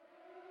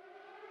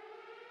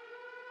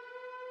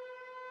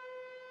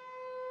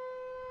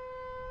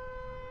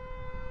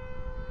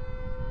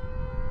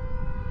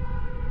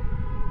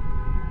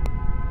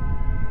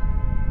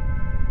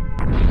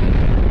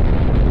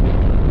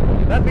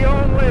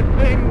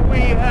only thing we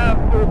have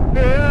to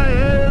fear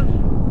is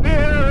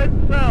fear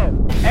itself.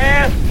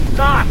 Ask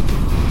not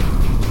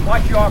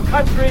what your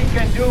country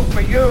can do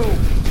for you.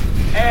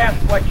 Ask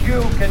what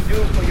you can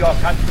do for your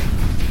country.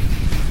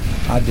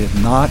 I did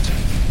not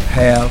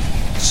have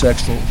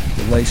sexual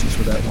relations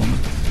with that woman.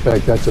 In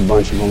fact, that's a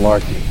bunch of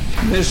malarkey.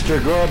 Mr.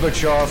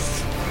 Gorbachev,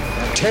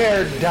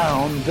 tear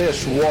down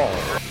this wall.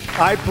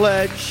 I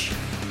pledge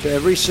to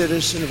every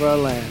citizen of our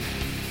land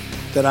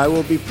that I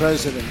will be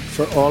president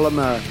for all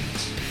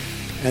Americans,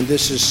 and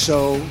this is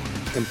so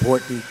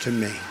important to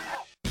me.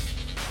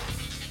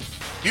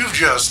 You've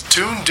just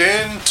tuned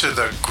in to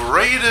the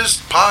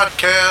greatest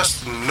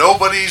podcast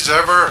nobody's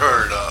ever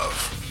heard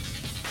of.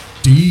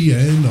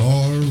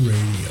 DNR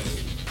Radio.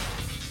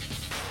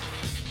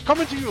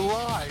 Coming to you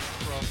live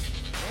from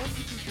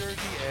Camden, New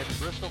Jersey and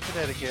Bristol,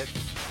 Connecticut,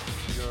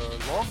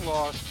 your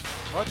long-lost,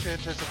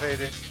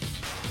 much-anticipated,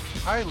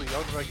 highly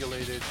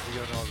unregulated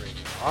DNR Radio.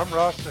 I'm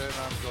Russ, and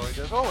I'm joined,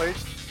 as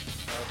always,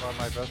 by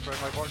my best friend,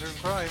 my partner in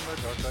crime,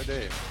 Darkside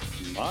Dave.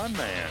 My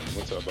man.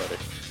 What's up, buddy?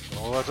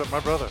 Oh, what's up, my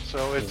brother?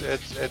 So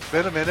it's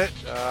been a minute.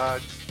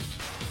 It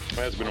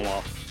has been a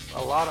while.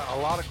 A lot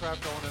of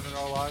crap going in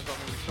our lives. I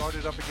mean, we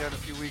started up again a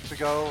few weeks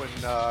ago,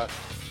 and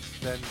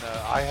then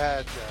I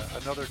had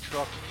another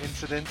truck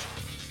incident.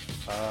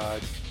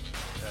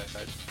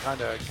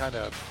 Kind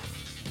of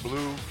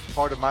blew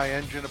part of my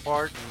engine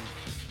apart, and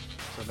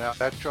so now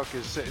that truck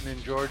is sitting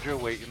in Georgia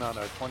waiting on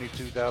a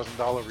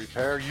 $22,000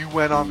 repair. You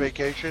went on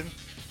vacation,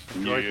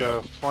 enjoyed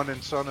the fun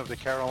and sun of the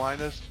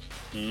Carolinas,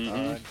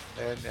 and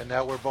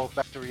now we're both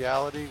back to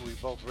reality. We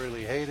both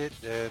really hate it,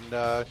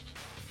 and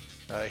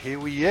here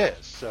we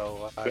is.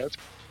 So that's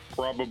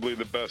probably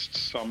the best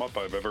sum up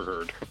I've ever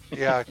heard.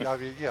 Yeah, I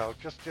mean,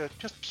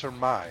 just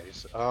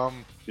surmise.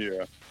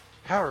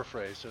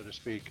 Paraphrase, so to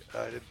speak.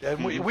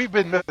 And we've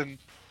been missing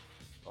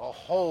a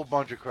whole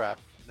bunch of crap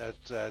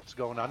that's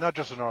going on, not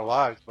just in our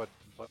lives, but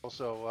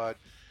also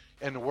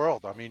in the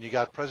world. I mean, you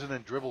got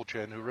President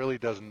Dribblechin, who really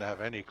doesn't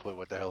have any clue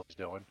what the hell he's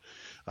doing.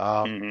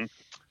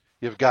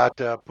 You've got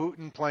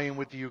Putin playing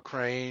with the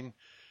Ukraine,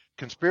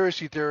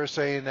 conspiracy theorists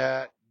saying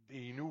that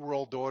the New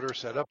World Order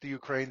set up the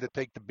Ukraine to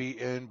take the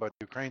beating, but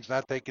Ukraine's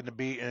not taking the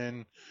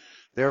beating.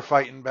 They're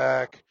fighting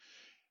back.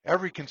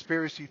 Every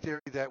conspiracy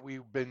theory that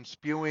we've been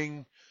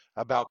spewing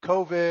about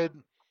COVID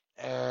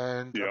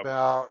and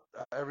about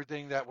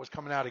everything that was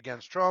coming out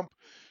against Trump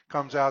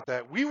comes out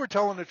that we were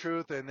telling the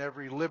truth, and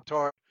every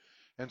libtard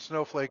and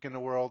snowflake in the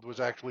world was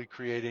actually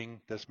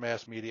creating this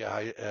mass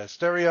media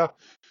hysteria.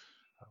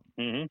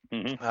 It's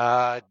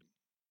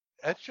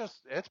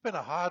been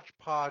a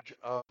hodgepodge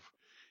of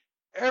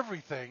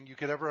everything you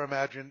could ever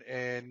imagine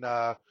in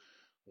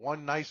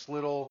one nice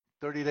little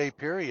 30-day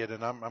period,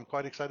 and I'm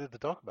quite excited to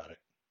talk about it.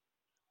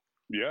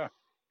 Yeah,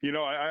 you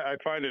know, I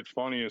find it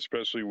funny,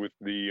 especially with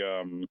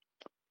the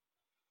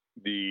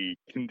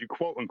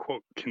quote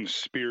unquote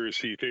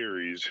conspiracy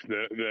theories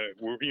that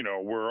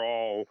we're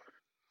all.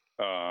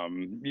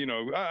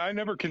 I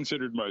never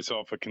considered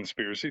myself a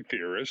conspiracy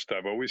theorist.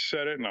 I've always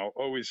said it, and I'll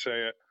always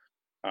say it.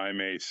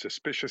 I'm a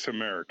suspicious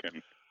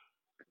American.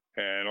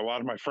 And a lot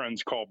of my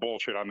friends call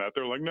bullshit on that.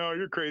 They're like, no,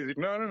 you're crazy.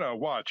 No,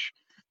 watch.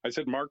 I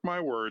said, mark my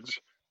words.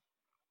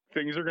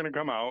 Things are going to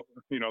come out.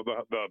 You know,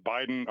 the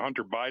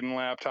Hunter Biden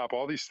laptop,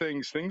 all these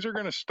things are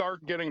going to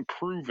start getting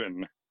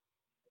proven.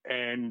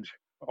 And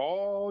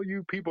all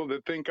you people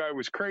that think I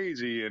was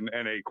crazy and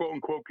a quote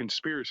unquote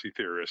conspiracy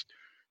theorist,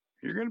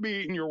 you're going to be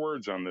eating your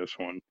words on this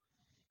one.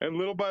 And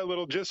little by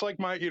little, just like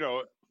my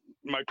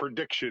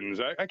predictions,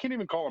 I can't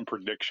even call them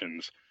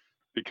predictions,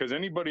 because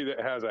anybody that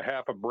has a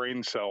half a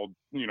brain cell,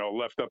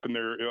 left up in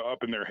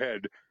their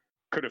head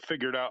could have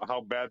figured out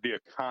how bad the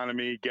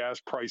economy, gas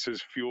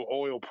prices, fuel,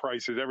 oil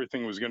prices,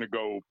 everything was going to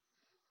go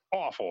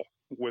awful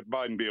with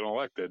Biden being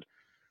elected.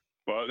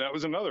 But that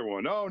was another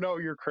one. Oh, no,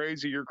 you're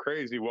crazy.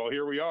 Well,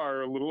 here we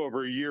are a little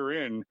over a year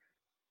in,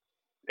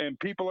 and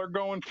people are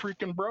going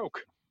freaking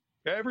broke.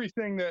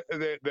 Everything that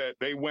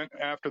they went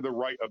after the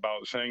right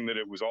about, saying that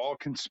it was all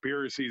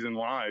conspiracies and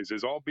lies,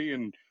 is all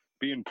being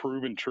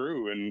proven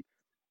true. And,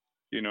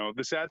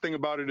 the sad thing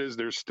about it is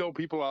there's still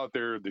people out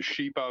there, the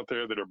sheep out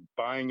there, that are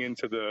buying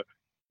into the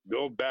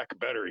Build Back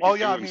Better. Well,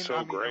 yeah, I mean,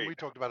 we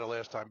talked about it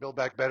last time. Build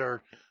Back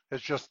Better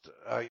is just,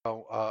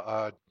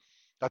 a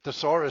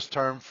thesaurus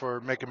term for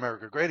Make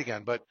America Great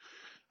Again. But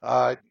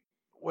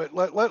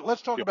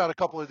let's talk about a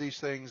couple of these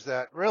things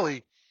that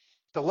really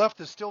the left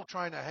is still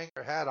trying to hang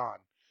their hat on.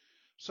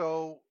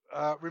 So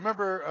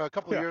remember a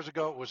couple of years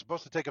ago, it was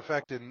supposed to take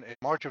effect in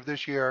March of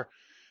this year.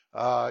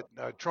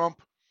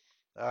 Trump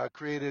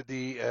created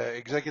the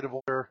executive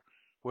order,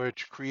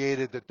 which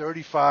created the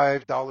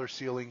 $35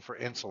 ceiling for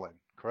insulin,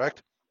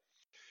 correct?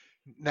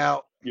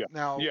 Now, his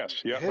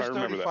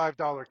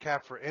 $35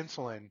 cap for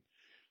insulin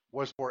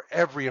was for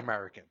every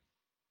American,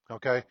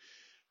 okay?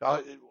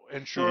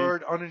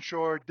 Insured,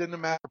 uninsured, didn't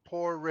matter,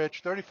 poor,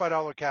 rich,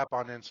 $35 cap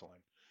on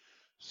insulin.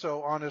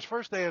 So on his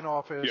first day in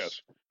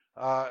office,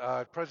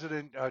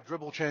 President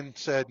Dribblechin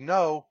said,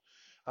 no,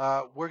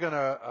 we're going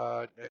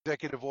to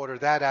executive order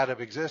that out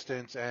of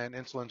existence, and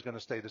insulin's going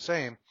to stay the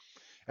same.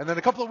 And then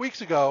a couple of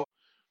weeks ago,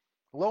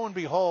 lo and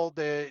behold,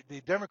 the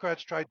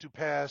Democrats tried to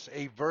pass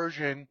a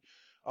version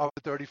of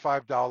the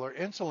 $35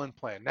 insulin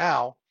plan.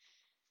 Now,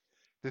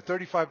 the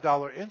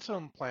 $35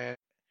 insulin plan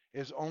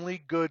is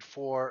only good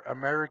for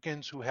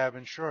Americans who have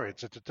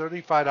insurance. It's a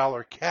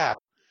 $35 cap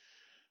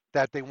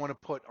that they want to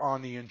put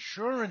on the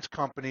insurance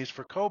companies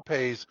for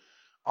copays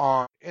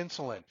on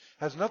insulin.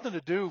 Has nothing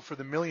to do for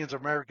the millions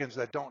of Americans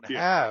that don't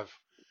have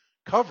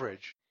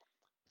coverage,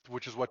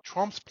 which is what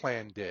Trump's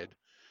plan did.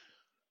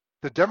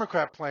 The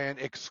Democrat plan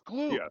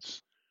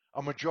excludes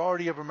a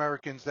majority of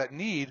Americans that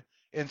need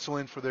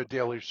insulin for their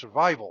daily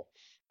survival.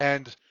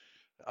 And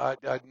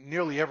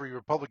nearly every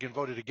Republican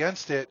voted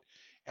against it.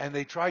 And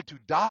they tried to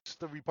dox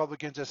the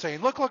Republicans as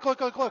saying, look,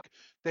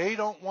 they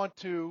don't want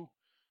to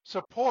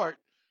support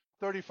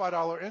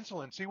 $35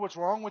 insulin. See what's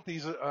wrong with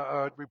these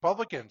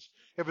Republicans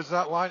if it's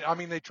not line. I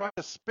mean, they tried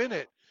to spin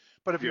it,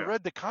 but if you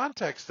read the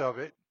context of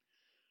it,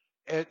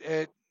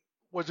 it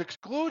was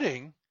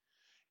excluding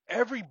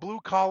every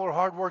blue-collar,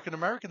 hard-working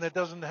American that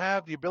doesn't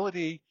have the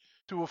ability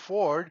to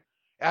afford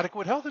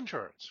adequate health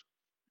insurance.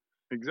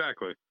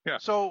 Exactly. Yeah.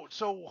 So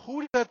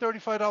who did that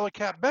 $35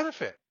 cap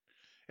benefit?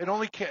 It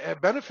only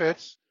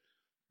benefits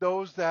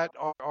those that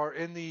are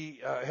in the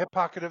hip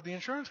pocket of the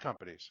insurance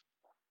companies.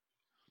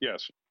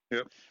 Yes.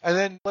 Yep. And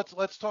then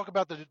let's talk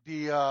about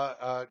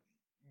the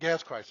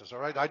gas crisis. All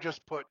right, I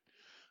just put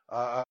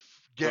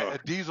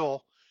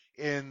diesel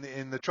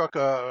in the truck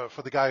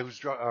for the guy who's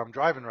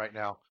driving right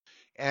now,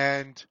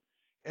 and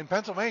in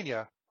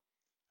Pennsylvania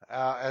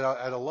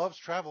at a Love's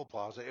Travel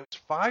Plaza, it's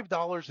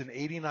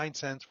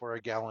 $5.89 for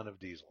a gallon of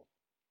diesel.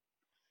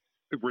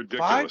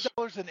 Ridiculous.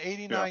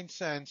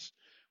 $5.89,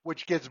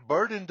 which gets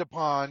burdened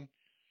upon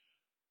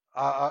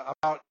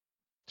about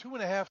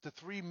 2.5 to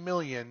 3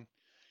 million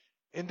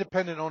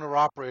independent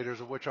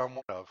owner-operators, of which I'm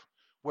one of,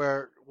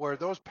 where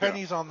those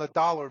pennies on the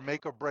dollar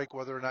make or break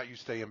whether or not you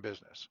stay in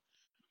business.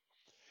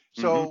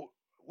 So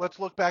let's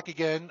look back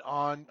again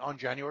on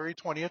January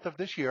 20th of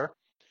this year,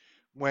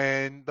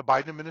 when the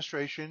Biden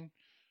administration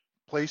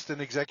placed an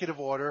executive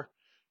order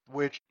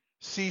which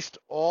ceased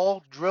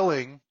all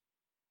drilling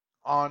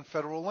on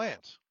federal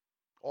lands,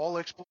 all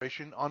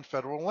exploration on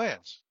federal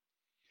lands.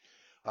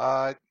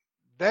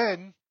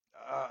 Then,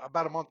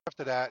 about a month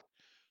after that,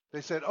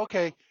 they said,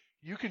 okay,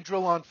 you can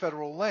drill on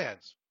federal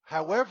lands.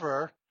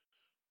 However,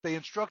 they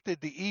instructed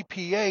the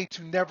EPA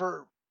to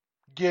never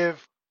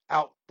give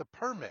out the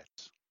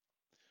permits,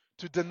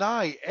 to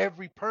deny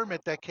every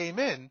permit that came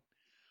in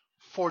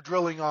for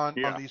drilling on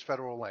these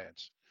federal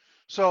lands.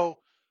 So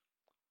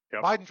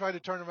Biden tried to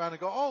turn around and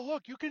go, oh,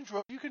 look, you can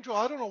drill.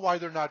 I don't know why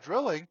they're not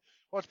drilling.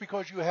 Well, it's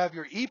because you have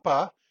your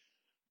EPA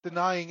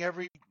denying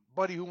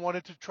everybody who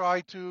wanted to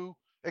try to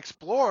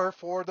explore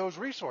for those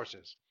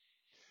resources.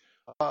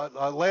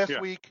 Last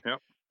week,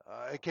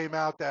 it came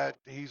out that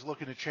he's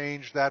looking to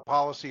change that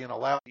policy and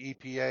allow the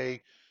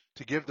EPA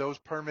to give those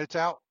permits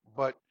out.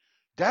 But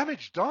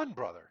damage done,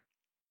 brother.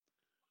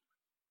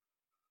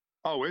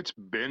 Oh, it's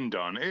been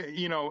done.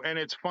 And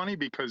it's funny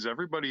because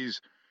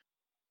everybody's,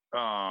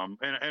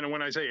 and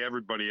when I say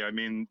everybody, I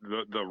mean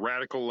the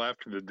radical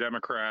left, the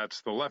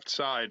Democrats, the left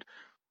side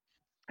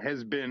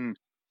has been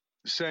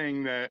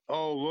saying that,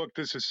 oh, look,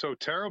 this is so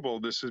terrible.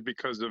 This is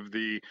because of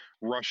the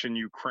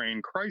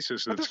Russian-Ukraine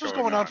crisis that's this was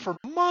going on for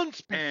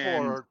months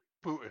before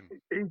Putin.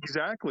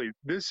 Exactly.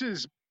 This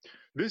has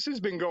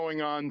been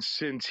going on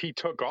since he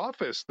took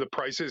office. The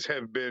prices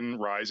have been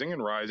rising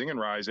and rising and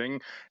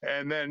rising.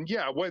 And then,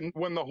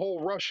 when the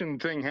whole Russian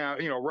thing,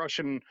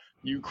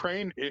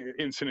 Russian-Ukraine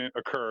incident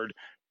occurred,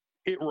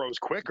 it rose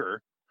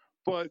quicker.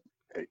 But,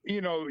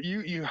 you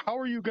how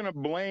are you going to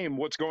blame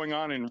what's going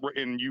on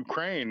in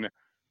Ukraine?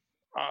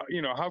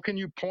 How can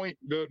you point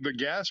the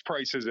gas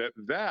prices at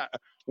that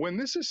when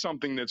this is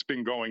something that's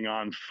been going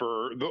on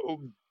for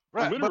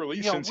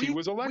literally since he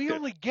was elected? We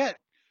only get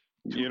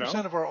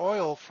 2% of our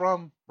oil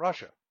from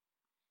Russia.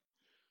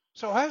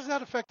 So how is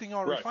that affecting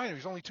our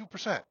refineries? Only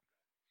 2%.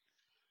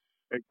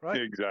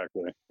 Right?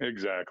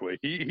 Exactly.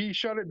 He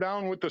shut it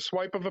down with the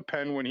swipe of a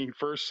pen when he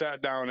first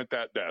sat down at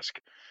that desk.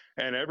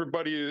 And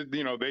everybody,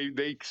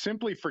 they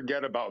simply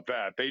forget about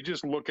that. They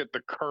just look at the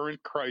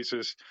current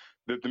crisis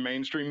that the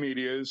mainstream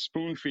media is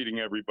spoon-feeding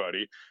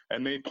everybody,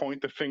 and they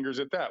point the fingers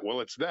at that. Well,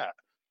 it's that.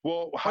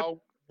 Well,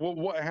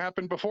 what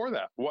happened before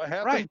that? What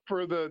happened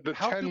for the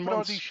 10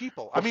 months these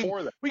sheeple?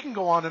 before that? We can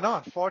go on and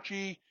on.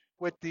 Fauci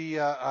with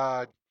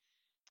the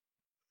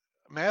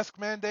mask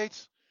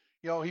mandates.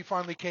 He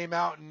finally came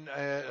out in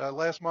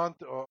last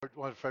month, or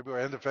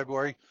February, end of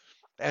February,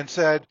 and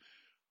said,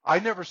 "I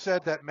never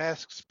said that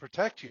masks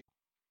protect you."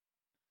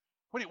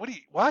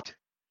 What?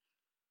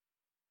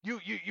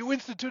 You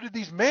instituted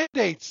these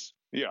mandates.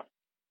 Yeah.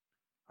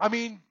 I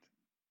mean,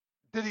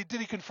 did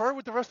he confer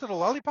with the rest of the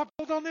lollipop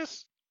world on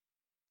this?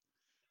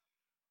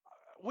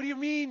 What do you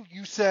mean?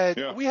 You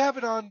said we have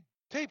it on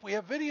tape. We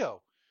have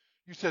video.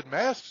 You said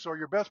masks are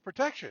your best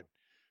protection.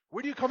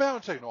 Where do you come out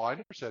and say, no, I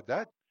never said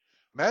that?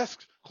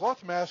 Masks,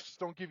 cloth masks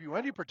don't give you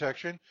any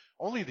protection.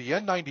 Only the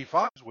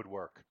N95s would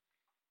work.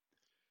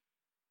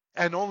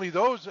 And only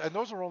those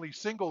are only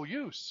single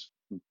use.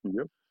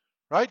 Yep.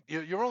 right?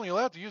 You're only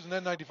allowed to use an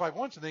N95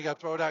 once, and then you got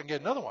to throw it out and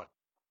get another one.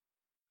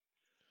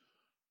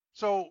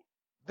 So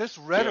this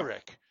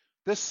rhetoric,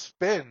 this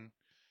spin,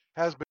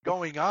 has been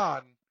going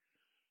on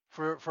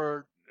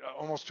for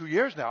almost 2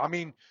 years now. I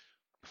mean,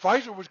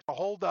 Pfizer was going to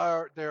hold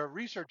their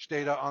research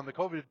data on the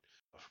COVID.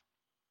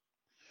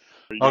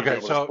 Are you going to Okay, be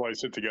able to so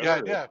splice it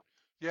together?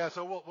 yeah.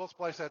 So we'll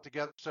splice that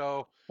together.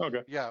 So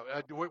Okay. yeah,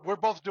 we're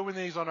both doing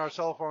these on our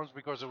cell phones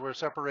because we're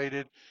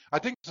separated. I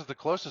think this is the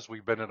closest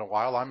we've been in a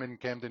while. I'm in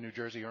Camden, New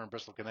Jersey. You're in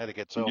Bristol,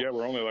 Connecticut. So Yeah,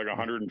 we're only like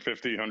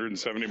 150,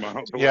 170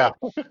 miles away. yeah.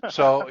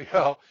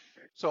 So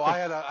so I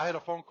had a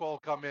phone call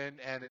come in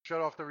and it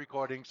shut off the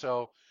recording.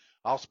 So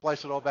I'll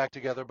splice it all back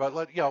together. But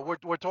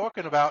we're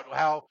talking about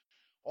how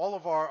all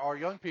of our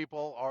young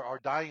people are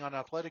dying on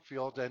athletic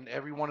fields, and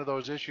every one of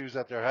those issues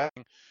that they're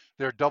having,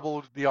 they're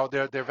double,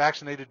 they're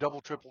vaccinated,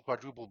 double, triple,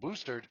 quadruple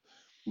boosted.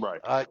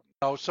 Right.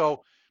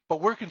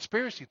 But we're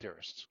conspiracy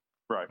theorists.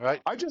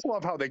 Right. I just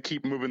love how they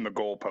keep moving the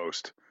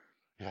goalpost.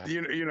 Yeah.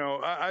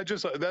 I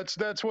just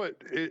that's what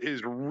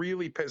is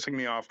really pissing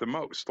me off the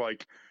most.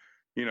 Like,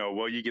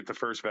 well, you get the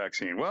first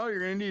vaccine. Well,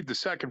 you're going to need the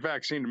second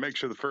vaccine to make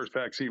sure the first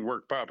vaccine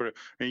worked properly,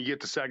 and you get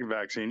the second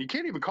vaccine. You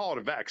can't even call it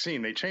a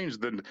vaccine. They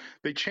changed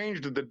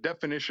the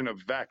definition of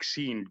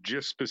vaccine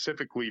just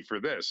specifically for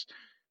this,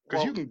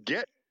 because you can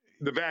get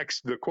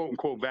the quote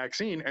unquote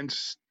vaccine and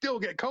still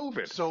get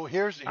COVID. So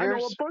here's I know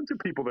a bunch of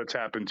people that's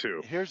happened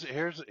to. Here's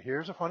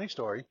a funny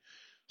story.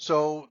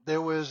 So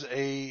there was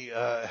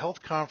a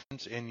health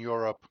conference in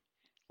Europe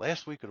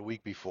last week or the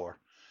week before,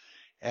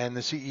 and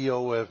the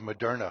CEO of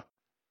Moderna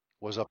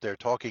was up there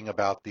talking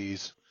about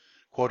these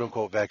quote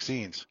unquote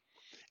vaccines,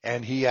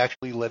 and he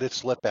actually let it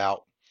slip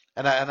out.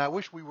 And I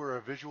wish we were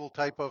a visual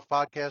type of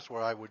podcast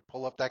where I would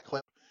pull up that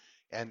clip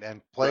and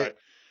play it.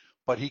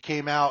 But he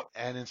came out,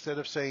 and instead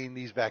of saying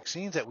these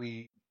vaccines that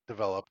we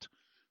developed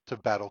to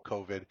battle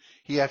COVID,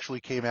 he actually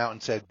came out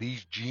and said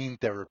these gene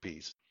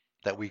therapies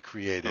that we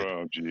created.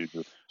 Oh,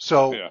 Jesus.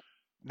 So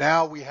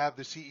now we have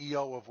the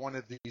CEO of one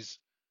of these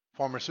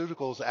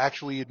pharmaceuticals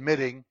actually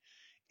admitting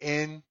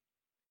in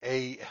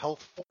a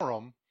health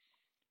forum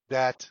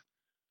that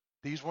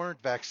these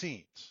weren't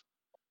vaccines.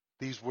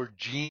 These were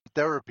gene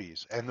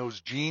therapies, and those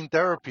gene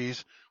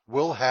therapies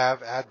will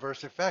have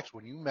adverse effects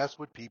when you mess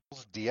with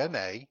people's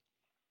DNA.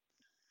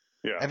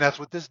 Yeah. And that's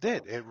what this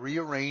did. It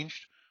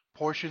rearranged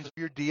portions of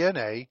your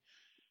DNA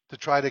to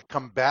try to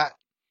combat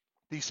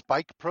these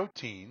spike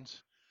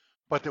proteins,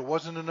 but there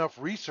wasn't enough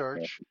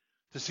research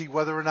to see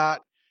whether or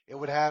not it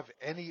would have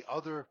any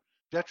other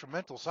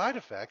detrimental side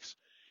effects.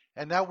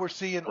 And now we're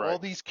seeing all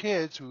these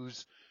kids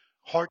whose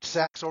heart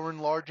sacs are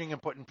enlarging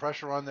and putting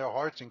pressure on their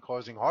hearts and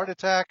causing heart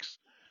attacks,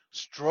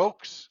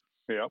 strokes,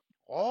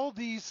 all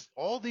these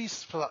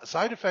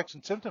side effects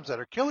and symptoms that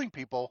are killing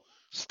people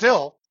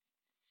still.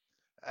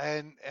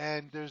 And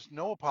there's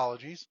no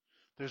apologies.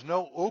 There's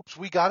no, oops,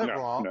 we got it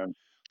wrong. None.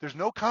 There's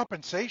no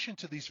compensation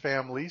to these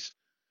families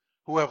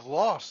who have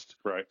lost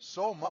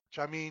so much.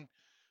 I mean,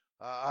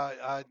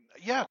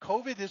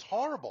 COVID is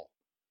horrible,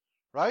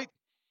 right?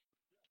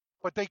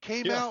 But they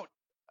came out,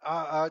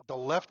 the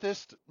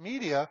leftist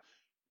media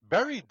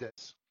buried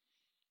this.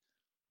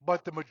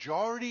 But the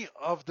majority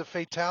of the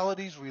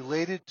fatalities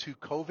related to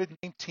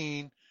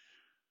COVID-19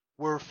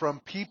 were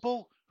from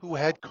people who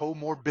had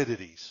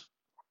comorbidities,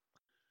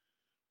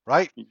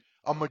 right?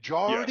 A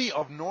majority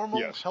of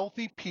normal,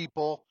 healthy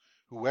people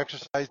who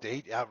exercised,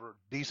 ate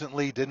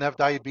decently, didn't have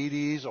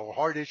diabetes or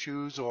heart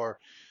issues, or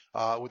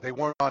they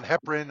weren't on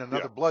heparin and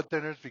other blood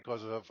thinners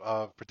because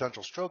of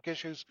potential stroke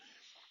issues.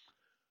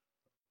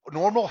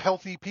 Normal,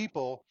 healthy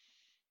people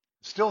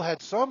still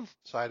had some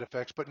side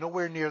effects, but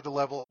nowhere near the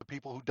level of the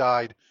people who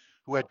died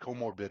who had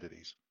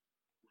comorbidities.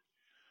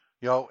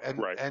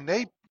 And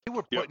they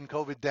were putting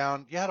COVID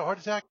down. You had a heart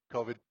attack,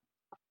 COVID.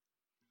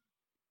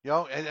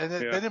 And they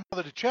didn't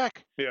bother to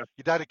check. Yeah.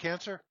 You died of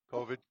cancer,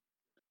 COVID.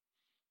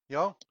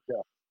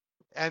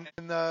 And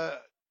that's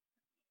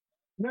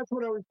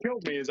what always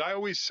killed me is I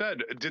always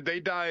said, did they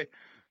die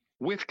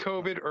with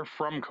COVID or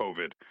from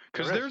COVID?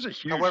 Because there's a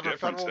huge However,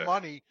 difference federal there.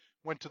 money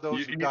went to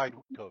those who died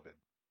with COVID.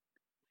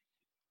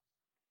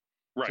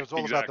 Right. So it's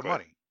all about the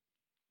money.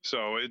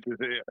 So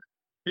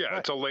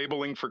it's a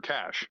labeling for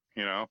cash,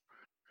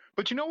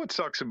 But you know what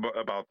sucks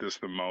about this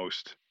the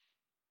most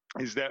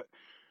is that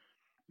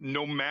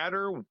no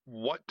matter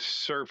what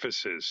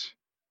surfaces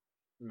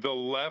the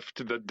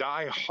left, the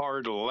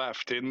die-hard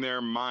left in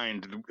their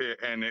mind,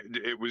 and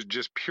it was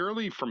just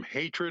purely from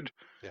hatred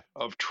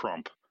of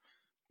Trump,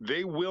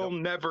 they will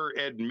never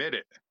admit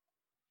it.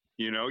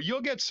 You'll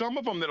get some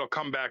of them that'll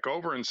come back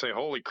over and say,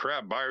 holy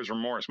crap, buyer's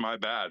remorse, my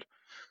bad.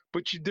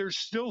 But there's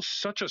still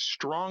such a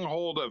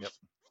stronghold of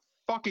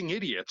fucking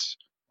idiots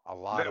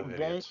that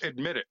won't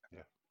admit it.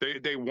 Yeah.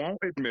 They won't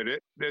admit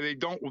it. They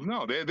don't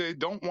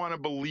want to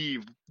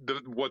believe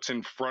what's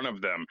in front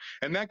of them.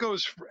 And that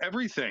goes for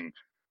everything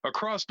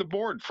across the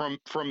board, from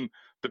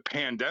the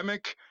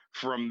pandemic,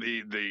 from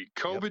the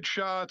COVID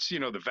shots,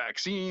 the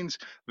vaccines,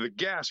 the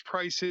gas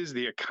prices,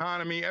 the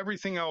economy,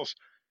 everything else.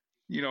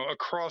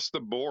 across the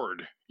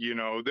board.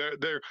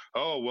 They're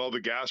oh, well, the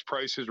gas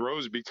prices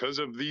rose because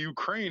of the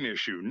Ukraine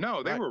issue.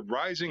 No, they were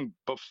rising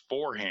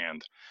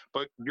beforehand,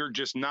 but you're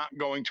just not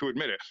going to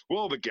admit it.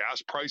 Well, the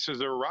gas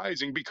prices are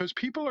rising because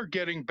people are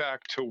getting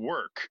back to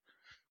work.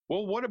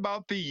 Well, what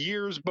about the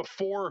years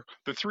before,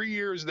 the 3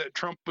 years that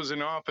Trump was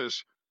in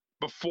office,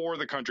 before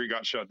the country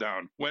got shut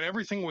down, when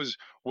everything was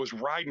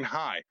riding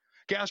high?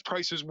 Gas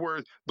prices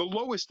were the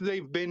lowest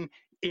they've been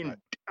in,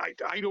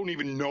 I don't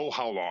even know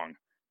how long.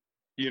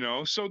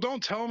 So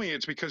don't tell me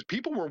it's because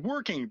people were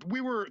working.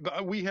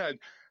 We had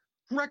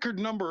record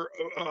number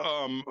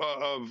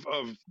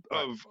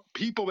of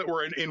people that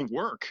were in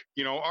work.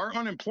 Our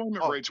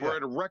unemployment rates were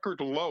at a record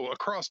low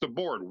across the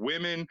board.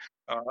 Women,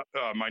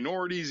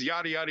 minorities,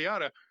 yada yada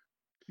yada.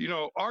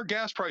 Our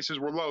gas prices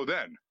were low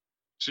then.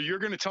 So you're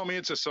going to tell me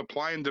it's a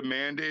supply and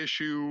demand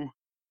issue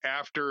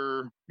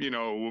after,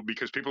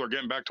 because people are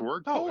getting back to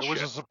work? No, Bullshit. It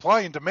was a supply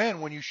and demand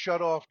when you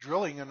shut off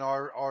drilling in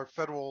our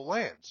federal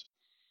lands.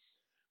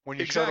 When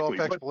you shut off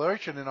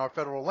exploration in our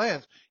federal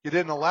lands, you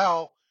didn't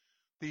allow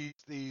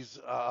these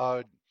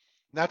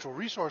natural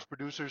resource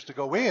producers to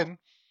go in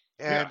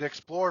and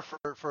explore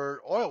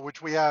for oil,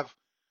 which we have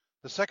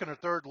the second or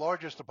third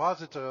largest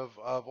deposits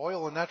of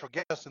oil and natural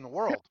gas in the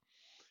world.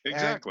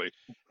 Exactly.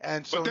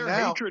 And so but their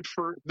now, hatred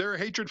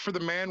for the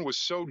man was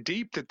so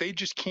deep that they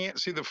just can't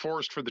see the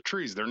forest for the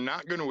trees. They're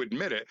not going to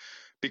admit it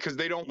because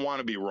they don't want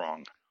to be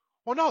wrong.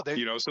 Well, no,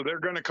 so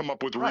they're going to come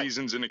up with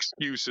reasons and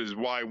excuses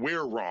why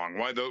we're wrong,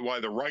 why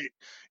the right,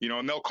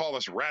 and they'll call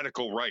us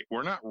radical right.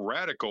 We're not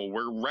radical.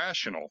 We're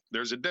rational.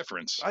 There's a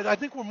difference. I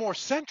think we're more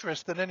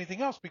centrist than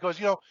anything else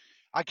because,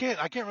 I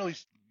can't really,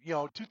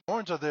 toot the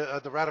horns of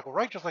the radical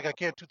right, just like I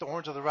can't toot the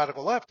horns of the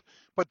radical left.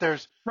 But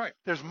there's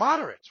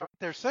moderates, right?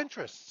 There's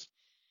centrists,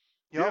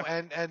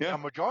 and a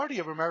majority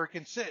of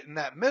Americans sit in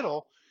that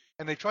middle,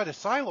 and they try to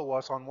silo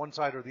us on one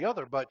side or the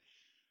other. But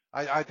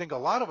I think a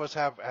lot of us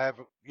have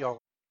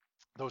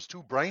those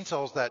two brain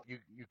cells that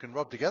you can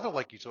rub together,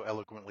 like you so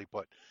eloquently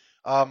put.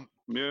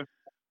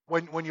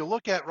 When you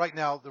look at right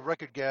now the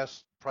record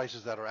gas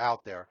prices that are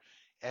out there,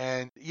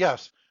 and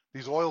yes,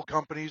 these oil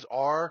companies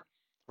are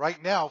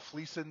right now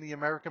fleecing the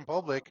American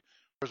public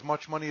for as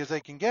much money as they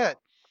can get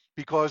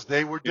because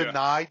they were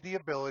denied the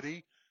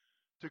ability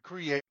to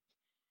create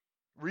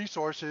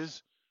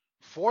resources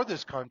for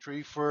this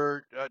country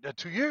for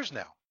 2 years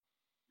now.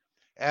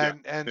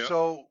 And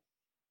so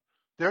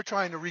they're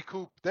trying to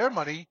recoup their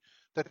money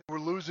that they were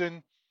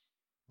losing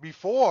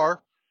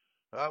before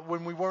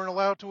when we weren't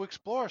allowed to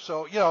explore.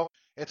 So,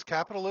 it's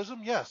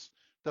capitalism, yes.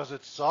 Does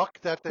it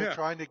suck that they're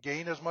trying to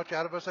gain as much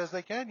out of us as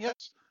they can?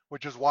 Yes.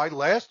 Which is why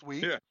last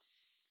week,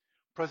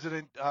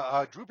 President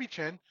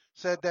Drupichin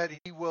said that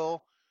he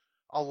will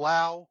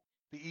allow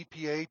the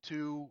EPA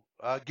to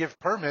give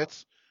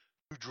permits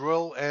to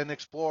drill and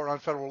explore on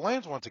federal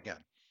lands once again.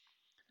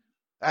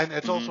 And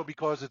it's also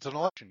because it's an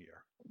election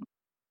year.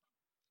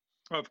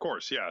 Of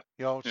course,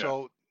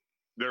 So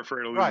they're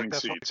afraid of losing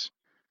seats.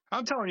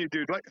 I'm telling you,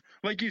 dude,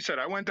 like you said,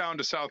 I went down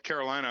to South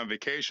Carolina on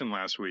vacation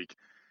last week,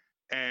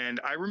 and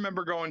I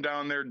remember going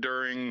down there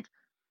during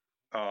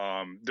the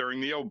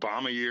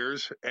Obama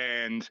years,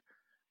 and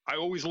I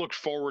always looked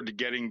forward to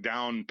getting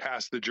down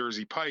past the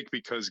Jersey Pike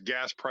because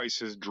gas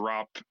prices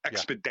dropped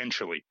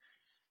exponentially.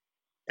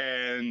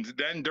 And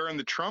then during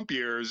the Trump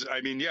years,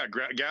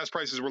 gas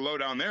prices were low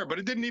down there, but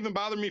it didn't even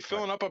bother me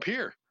filling up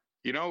here.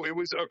 It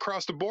was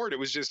across the board. It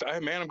was just,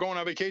 I'm going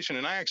on vacation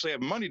and I actually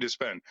have money to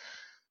spend.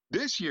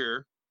 This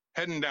year,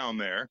 heading down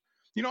there,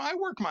 I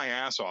work my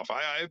ass off.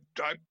 I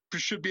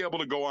should be able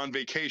to go on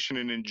vacation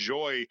and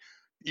enjoy,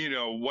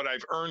 what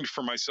I've earned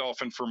for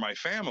myself and for my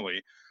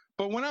family.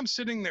 But when I'm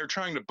sitting there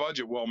trying to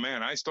budget, well,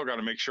 man, I still got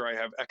to make sure I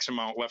have X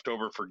amount left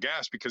over for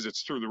gas because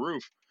it's through the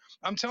roof.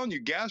 I'm telling you,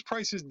 gas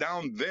prices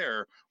down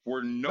there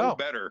were no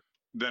better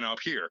than up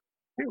here.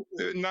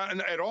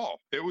 Not at all.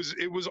 It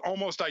was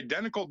almost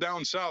identical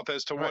down south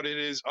as to what it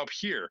is up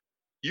here.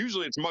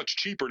 Usually it's much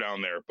cheaper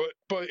down there,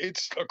 but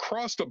it's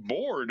across the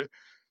board.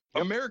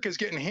 America's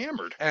getting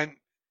hammered. And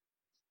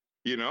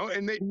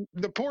and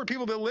the poor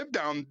people that live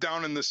down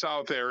in the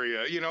South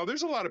area,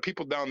 there's a lot of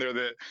people down there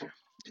that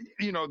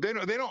they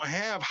don't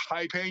have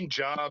high paying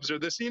jobs or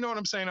this, you know what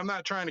I'm saying? I'm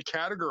not trying to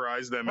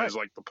categorize them as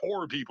like the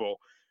poor people,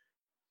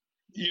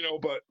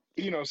 but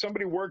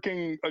somebody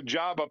working a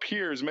job up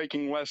here is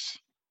making less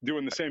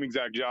doing the same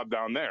exact job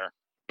down there,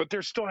 but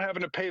they're still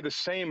having to pay the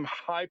same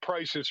high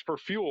prices for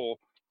fuel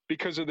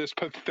because of this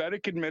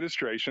pathetic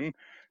administration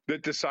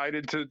that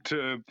decided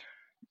to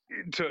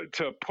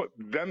put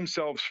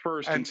themselves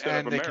first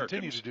instead of Americans. And they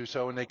continue to do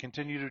so, and they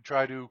continue to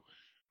try to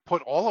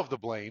put all of the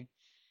blame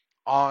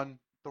on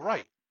the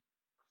right.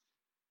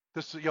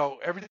 This,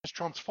 everything is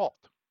Trump's fault.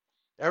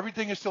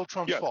 Everything is still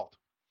Trump's fault.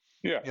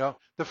 Yeah.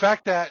 The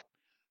fact that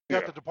you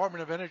got the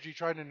Department of Energy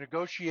trying to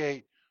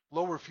negotiate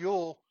lower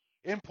fuel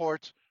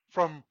imports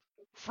from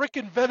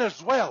frickin'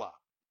 Venezuela,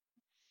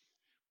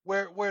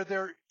 where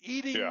they're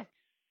eating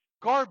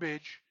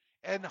garbage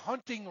and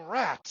hunting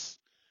rats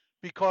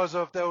because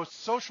of those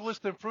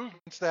socialist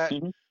improvements that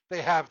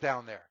they have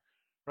down there,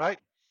 right?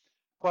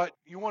 but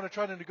you want to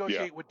try to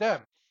negotiate with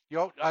them.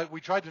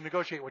 We tried to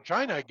negotiate with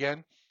China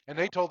again, and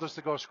they told us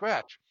to go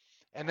scratch.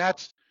 And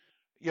that's,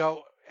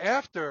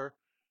 after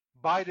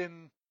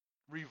Biden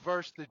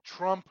reversed the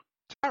Trump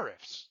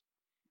tariffs,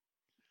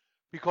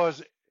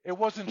 because it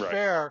wasn't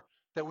fair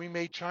that we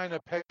made China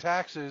pay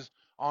taxes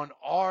on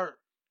our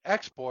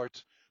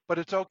exports, but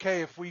it's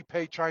okay if we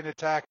pay China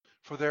tax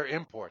for their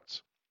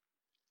imports.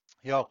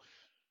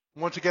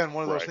 Once again,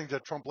 one of those things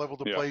that Trump leveled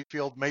the playing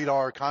field, made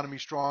our economy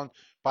strong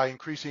by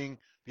increasing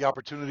the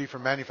opportunity for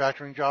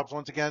manufacturing jobs.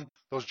 Once again,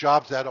 those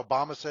jobs that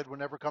Obama said would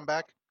never come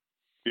back.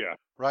 Yeah.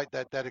 Right.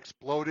 That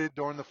exploded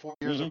during the 4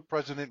 years of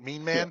President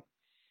Mean Man.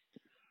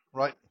 Yeah.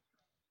 Right.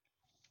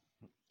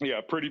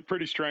 Yeah.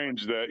 Pretty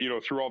strange that,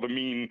 through all the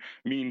mean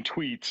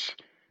tweets,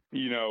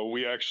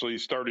 we actually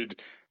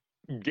started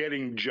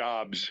getting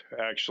jobs.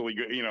 Actually,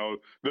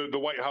 the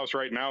White House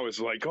right now is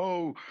like,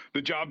 oh,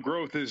 the job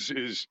growth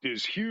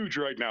is huge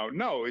right now.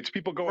 No, it's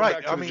people going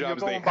back to the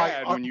jobs they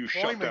had when you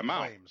shut them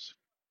out.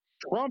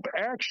 Trump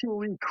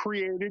actually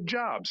created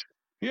jobs.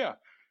 Yeah.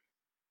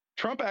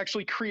 Trump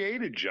actually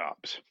created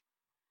jobs.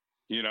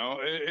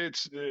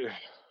 It's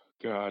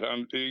God.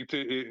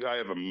 I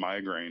have a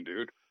migraine,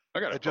 dude.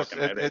 I got a fucking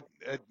headache.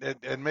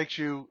 It makes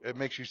you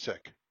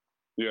sick.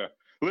 Yeah.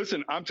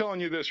 Listen, I'm telling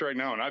you this right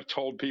now, and I've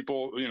told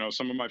people,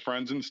 some of my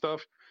friends and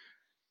stuff.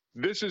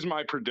 This is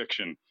my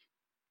prediction.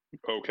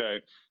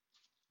 Okay.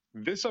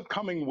 This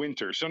upcoming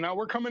winter. So now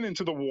we're coming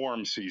into the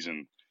warm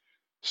season.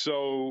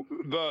 So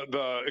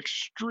the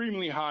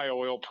extremely high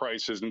oil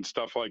prices and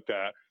stuff like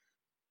that,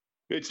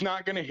 it's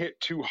not going to hit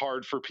too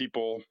hard for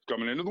people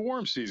coming into the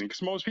warm season,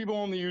 because most people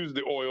only use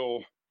the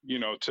oil,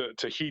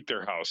 to heat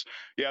their house.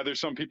 Yeah, there's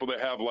some people that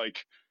have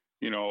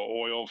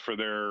oil for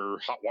their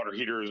hot water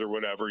heaters or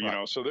whatever,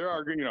 so there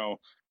are,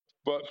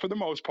 but for the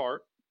most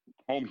part,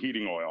 home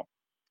heating oil.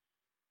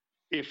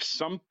 If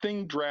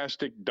something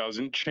drastic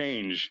doesn't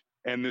change,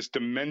 and this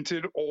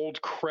demented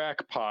old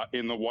crackpot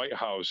in the White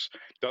House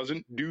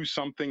doesn't do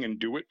something and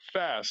do it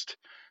fast,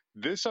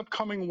 this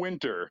upcoming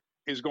winter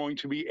is going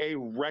to be a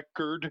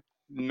record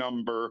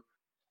number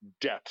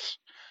deaths,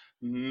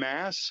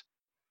 mass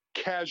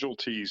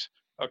casualties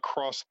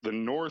across the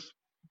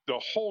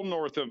whole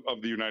north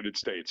of the United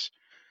States,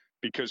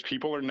 because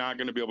people are not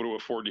going to be able to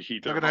afford to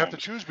heat their homes. They're going to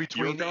have to choose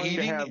between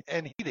eating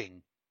and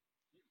heating.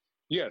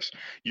 Yes,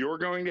 you're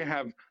going to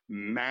have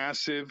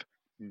massive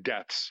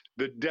deaths.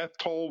 The death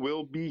toll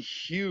will be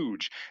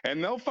huge,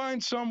 and they'll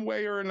find some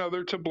way or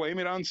another to blame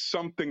it on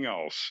something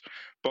else.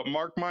 But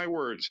mark my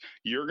words,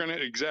 you're going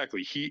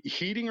to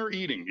heating or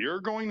eating.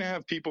 You're going to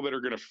have people that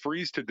are going to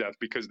freeze to death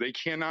because they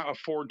cannot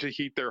afford to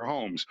heat their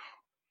homes.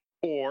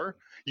 Or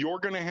you're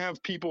going to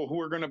have people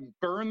who are going to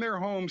burn their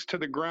homes to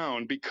the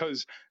ground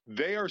because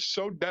they are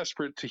so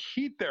desperate to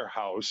heat their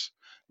house.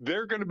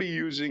 They're going to be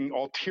using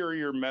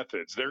ulterior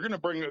methods. They're going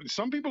to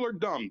some people are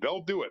dumb.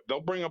 They'll do it. They'll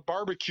bring a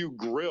barbecue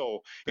grill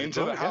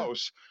into the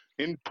house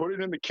and put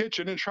it in the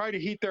kitchen and try to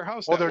heat their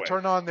house. Or they'll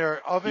turn on their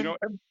oven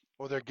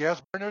or their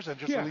gas burners and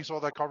just release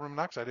all that carbon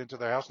monoxide into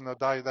their house, and they'll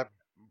die of that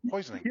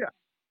poisoning. Yeah.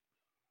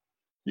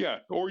 Yeah,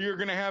 or you're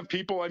going to have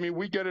people. I mean,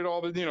 we get it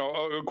all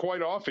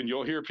quite often.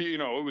 You'll hear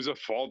people, it was a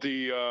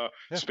faulty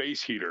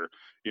space heater,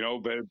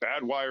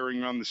 bad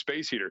wiring on the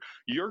space heater.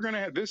 You're going to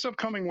have this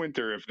upcoming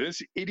winter. If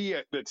this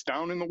idiot that's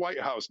down in the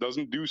White House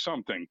doesn't do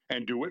something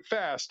and do it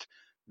fast,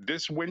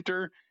 this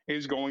winter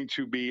is going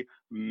to be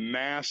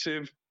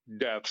massive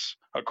deaths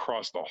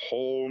across the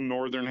whole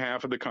northern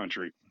half of the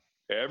country.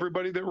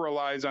 Everybody that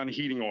relies on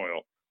heating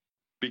oil.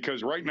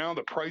 Because right now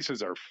the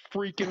prices are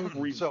freaking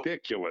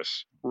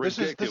ridiculous. This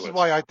is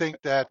why I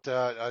think that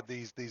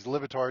these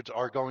libertards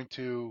are going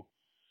to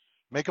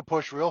make a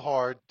push real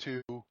hard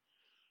to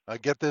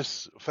get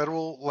this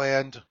federal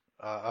land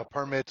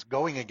permits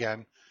going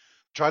again,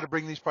 try to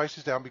bring these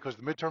prices down, because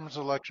the midterm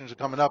elections are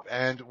coming up,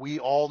 and we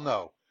all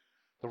know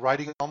the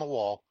writing on the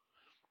wall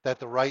that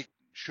the right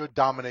should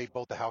dominate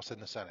both the House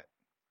and the Senate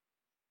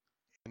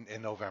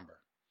in November,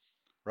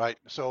 right?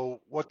 So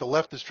what the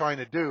left is trying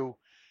to do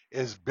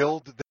is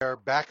build their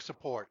back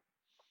support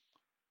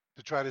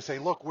to try to say,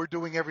 look, we're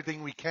doing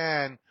everything we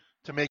can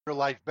to make your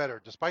life better,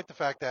 despite the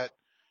fact that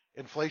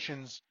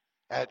inflation's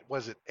at,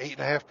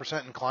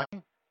 8.5% and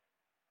climbing?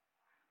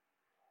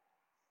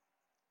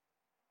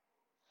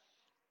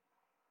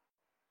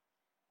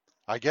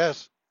 I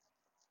guess.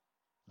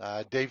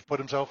 Dave put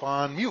himself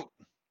on mute.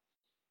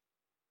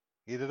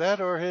 Either that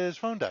or his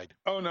phone died.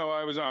 Oh, no,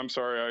 I'm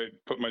sorry. I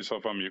put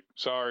myself on mute.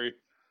 Sorry.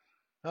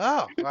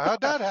 Oh, well,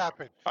 how'd that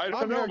happen? I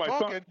don't know. My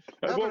phone.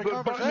 Having a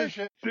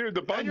conversation. Dude,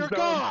 the button's and you're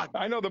down. gone.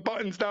 I know the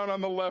button's down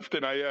on the left,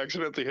 and I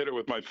accidentally hit it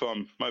with my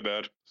thumb. My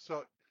bad.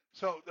 So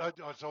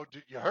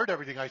you heard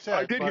everything I said.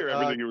 I did hear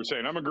everything you were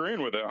saying. I'm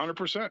agreeing with it,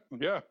 100%.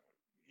 Yeah.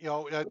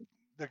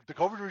 The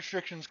COVID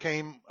restrictions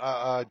came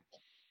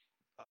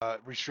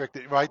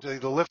restricted, right? They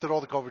lifted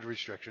all the COVID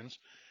restrictions.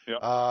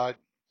 Yeah.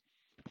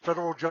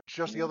 Federal judge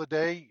just the other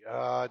day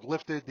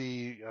lifted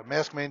the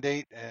mask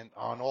mandate and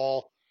on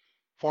all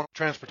form of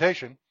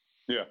transportation,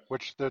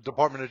 which the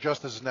Department of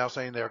Justice is now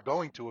saying they're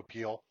going to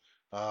appeal,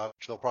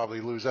 which they'll probably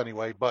lose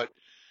anyway. But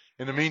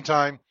In the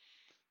meantime,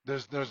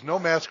 there's no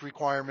mask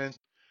requirement.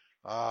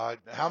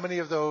 How many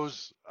of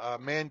those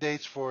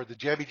mandates for the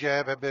jabby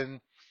jab have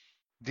been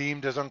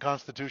deemed as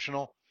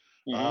unconstitutional?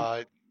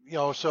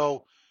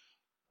 So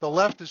the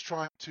left is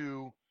trying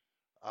to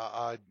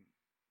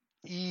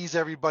ease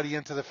everybody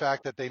into the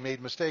fact that they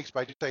made mistakes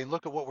by just saying,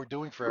 look at what we're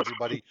doing for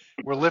everybody.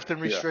 We're lifting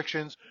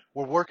restrictions.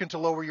 We're working to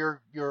lower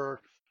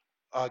your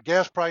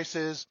gas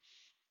prices.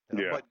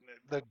 But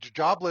the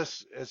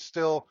jobless is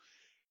still,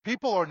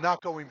 people are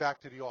not going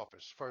back to the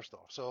office, first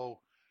off. So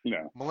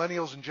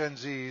millennials and Gen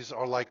Zs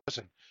are like,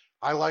 listen,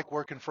 I like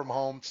working from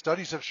home.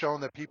 Studies have shown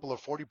that people are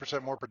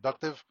 40% more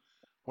productive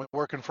when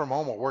working from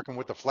home or working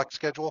with the flex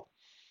schedule.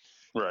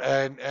 Right.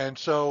 And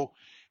so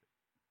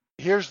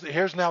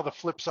here's now the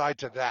flip side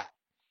to that.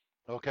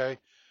 Okay.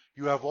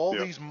 You have all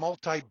these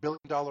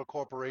multi-billion-dollar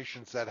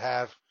corporations that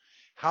have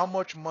how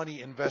much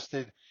money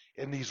invested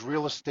in these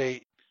real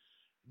estate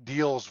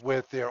deals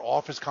with their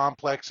office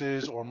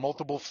complexes or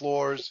multiple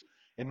floors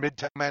in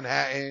Midtown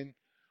Manhattan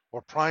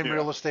or prime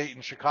real estate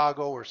in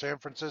Chicago or San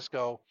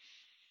Francisco.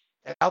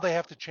 And now they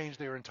have to change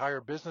their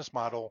entire business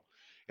model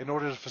in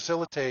order to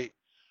facilitate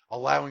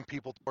allowing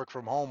people to work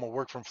from home or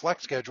work from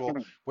flex schedule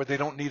where they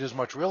don't need as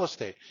much real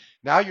estate.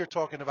 Now you're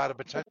talking about a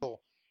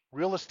potential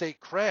real estate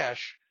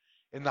crash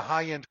in the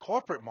high-end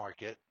corporate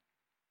market,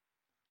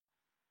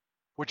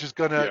 which is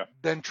going to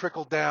then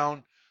trickle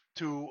down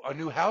to a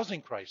new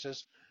housing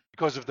crisis,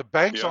 because if the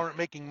banks aren't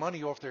making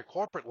money off their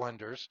corporate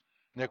lenders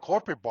and their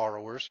corporate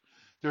borrowers,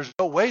 there's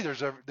no way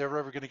they're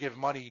ever going to give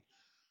money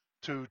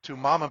to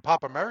mom and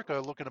pop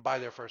America looking to buy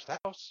their first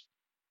house.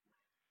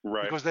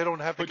 Right. Because they don't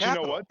have the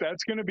capital. You know what?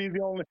 That's going to be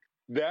the only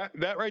that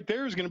right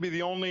there is going to be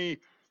the only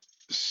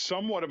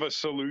somewhat of a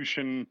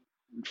solution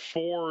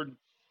for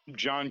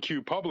John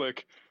Q.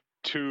 Public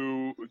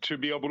to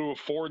be able to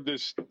afford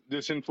this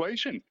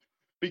inflation.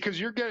 Because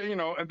you're getting,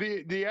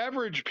 the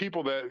average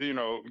people that,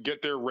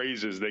 get their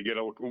raises, they get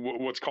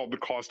what's called the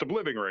cost of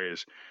living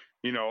raise.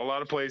 A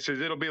lot of places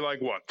it'll be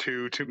like what,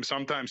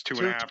 sometimes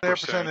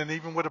 2.5%. And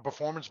even with a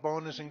performance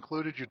bonus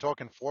included, you're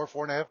talking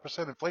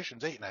 4.5%.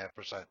 Inflation's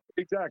 8.5%.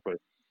 Exactly.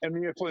 And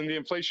the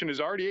inflation is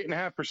already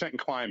 8.5% and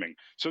climbing.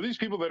 So these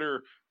people that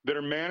are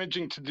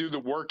managing to do the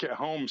work at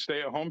home,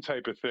 stay at home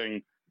type of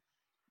thing,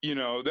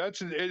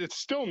 it's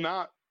still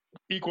not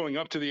equaling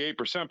up to the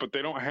 8%, but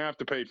they don't have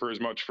to pay for as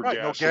much for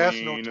gasoline, no gas,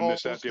 no and tolls.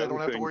 this, that, the they other don't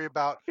have thing. to worry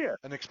about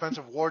an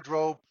expensive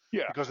wardrobe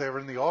because they were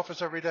in the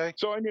office every day.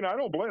 So I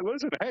don't blame.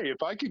 Listen, hey,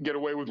 if I could get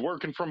away with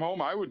working from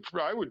home, I would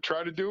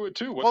try to do it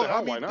too. What the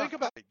hell? Why not? Think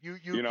about it. You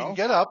can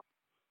get up,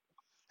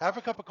 have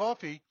a cup of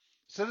coffee,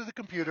 sit at the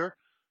computer,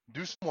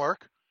 do some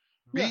work,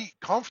 be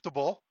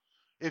comfortable.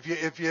 If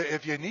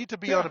you need to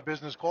be on a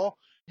business call,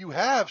 you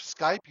have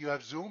Skype, you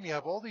have Zoom, you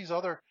have all these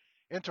other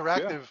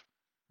interactive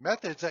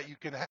methods that you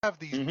can have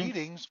these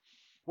meetings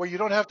where you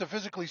don't have to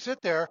physically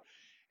sit there,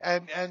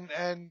 and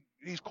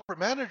these corporate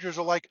managers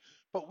are like,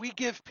 but we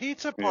give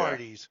pizza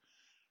parties.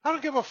 I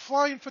don't give a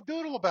flying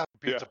fadoodle about the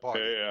pizza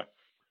party.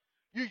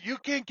 You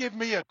can't give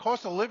me a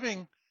cost of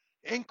living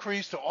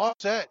increase to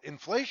offset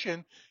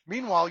inflation.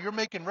 Meanwhile, you're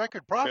making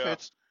record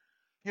profits.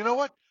 You know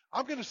what?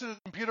 I'm going to sit at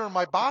the computer in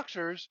my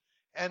boxers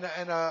and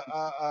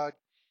a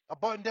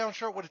button-down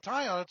shirt with a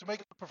tie on it to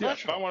make it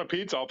professional. If I want a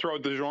pizza, I'll throw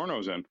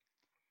DiGiorno's in.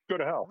 Go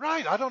to hell.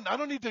 Right. I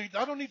don't need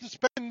to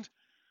spend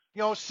 $6,000,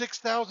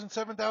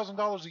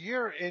 $7,000 a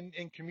year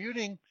in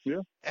commuting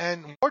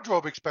and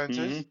wardrobe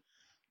expenses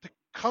to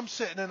come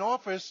sit in an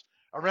office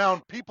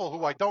around people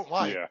who I don't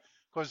like.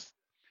 Because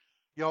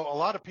a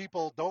lot of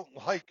people don't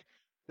like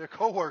their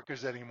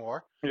coworkers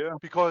anymore.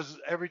 Because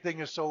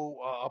everything is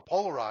so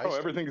polarized. Oh,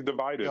 everything's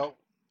divided.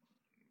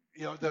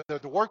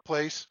 The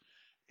workplace.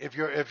 If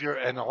you're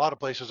and a lot of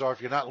places are,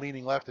 if you're not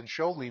leaning left and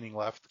show leaning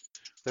left,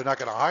 they're not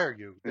going to hire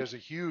you. There's a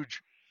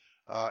huge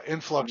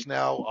influx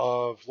now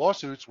of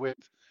lawsuits with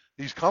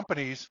these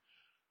companies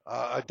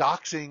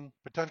doxing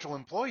potential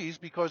employees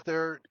because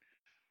they're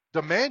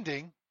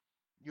demanding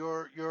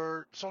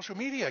your social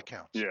media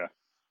accounts.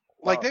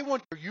 Like they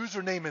want your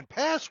username and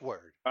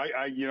password.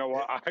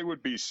 I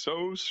would be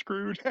so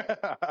screwed.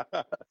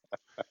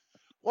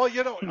 Well,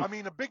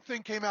 a big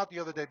thing came out the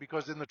other day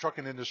because in the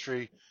trucking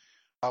industry,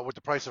 with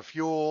the price of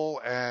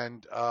fuel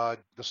and the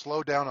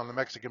slowdown on the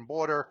Mexican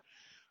border,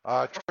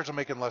 truckers are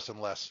making less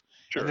and less.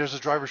 And there's a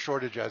driver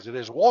shortage as it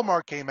is.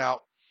 Walmart came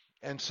out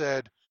and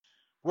said,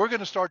 we're going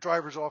to start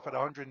drivers off at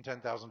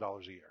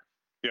 $110,000 a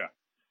year.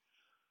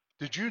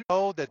 Did you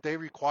know that they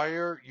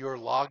require your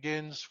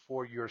logins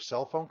for your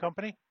cell phone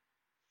company?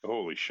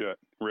 Holy shit.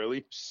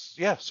 Really?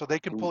 Yeah, so they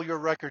can pull your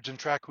records and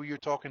track who you're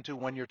talking to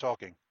when you're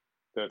talking.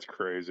 That's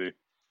crazy.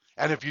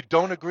 And if you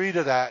don't agree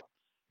to that,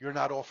 you're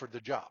not offered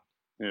the job.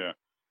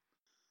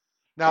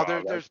 Now,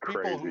 there's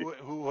people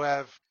who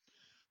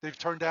they've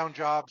turned down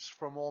jobs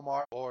from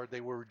Walmart, or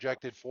they were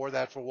rejected for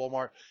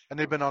Walmart, and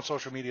they've been on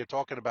social media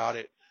talking about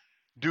it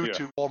due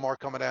to Walmart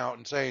coming out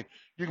and saying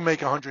you can make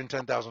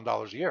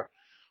 $110,000 a year.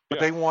 But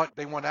they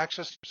want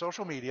access to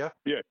social media.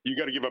 You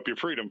got to give up your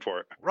freedom for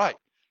it. Right.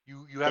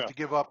 You have to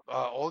give up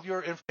all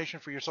your information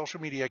for your social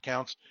media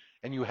accounts,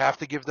 and you have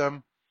to give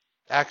them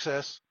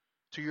access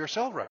to your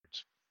cell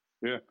records.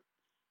 Yeah.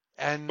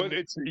 And But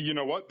it's, you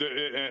know what,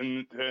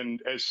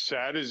 and as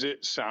sad as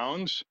it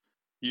sounds,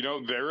 you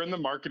know, they're in the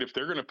market. If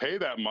they're going to pay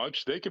that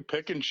much, they could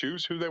pick and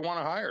choose who they want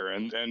to hire.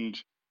 And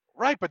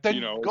right, but then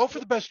you know, go for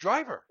the best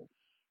driver.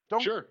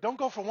 Sure. Don't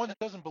go for one that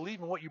doesn't believe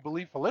in what you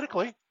believe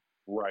politically.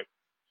 Right.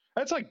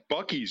 That's like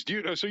Buc-ee's. Do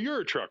you know? So you're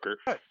a trucker.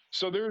 Right.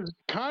 So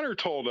Connor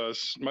told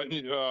us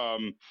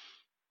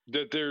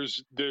that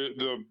there's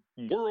the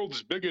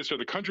world's biggest or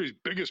the country's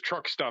biggest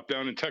truck stop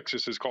down in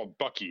Texas is called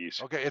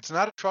Buc-ee's. Okay, it's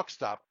not a truck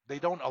stop. They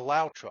don't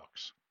allow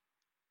trucks.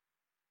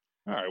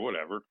 All right,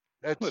 whatever.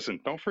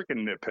 Listen, don't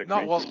freaking nitpick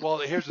No, me. well,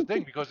 here's the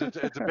thing, because it's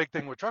a big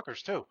thing with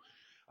truckers too.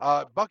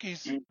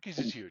 Buc-ee's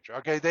is huge.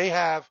 Okay, they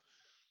have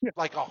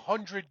like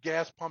 100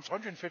 gas pumps,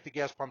 150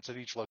 gas pumps at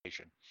each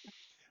location.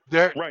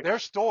 Their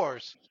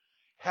stores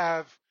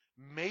have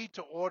made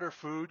to order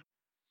food.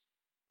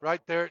 Right,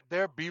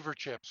 they're beaver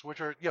chips, which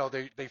are, you know,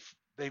 they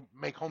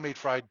make homemade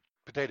fried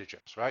potato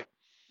chips, right?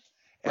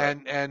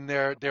 And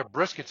their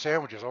brisket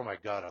sandwiches. Oh my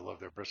God, I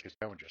love their brisket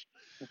sandwiches.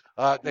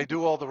 They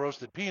do all the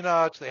roasted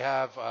peanuts. They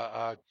have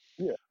a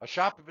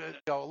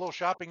little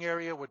shopping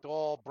area with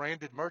all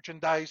branded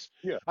merchandise.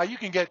 Yeah. You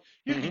can get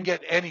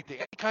anything,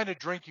 any kind of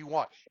drink you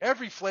want,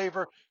 every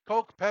flavor.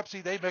 Coke,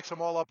 Pepsi, they mix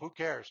them all up. Who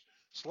cares?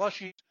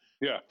 Slushy.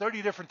 Yeah.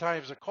 30 different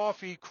types of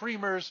coffee,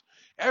 creamers,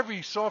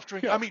 every soft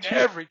drink. Yeah, I mean,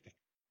 everything.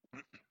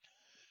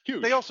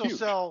 Huge. They also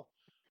sell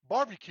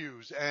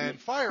barbecues and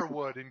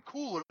firewood and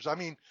coolers. I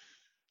mean,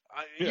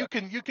 you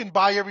can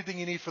buy everything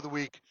you need for the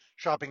week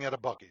shopping at a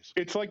Buc-ee's.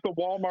 It's like the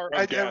Walmart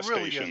of gas It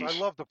really stations. is. I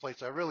love the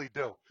place. I really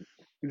do.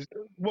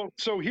 Well,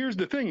 so here's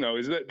the thing, though,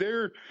 is that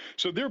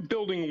they're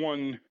building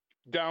one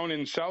down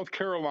in South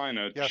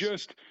Carolina,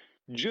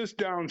 just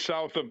down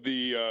south of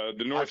the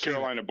North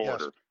Carolina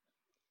border. Yes.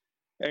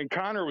 And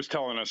Connor was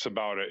telling us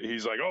about it.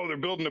 He's like, "Oh, they're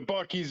building a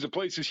Buc-ee's. The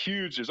place is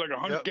huge. There's like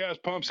 100 gas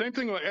pumps. Same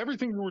thing, like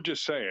everything we were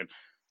just saying."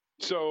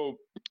 So,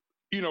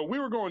 you know, we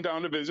were going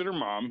down to visit her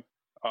mom,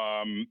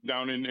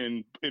 down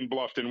in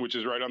Bluffton, which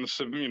is right on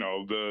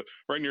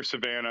right near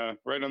Savannah,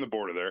 right on the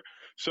border there.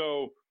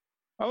 So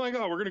I'm like,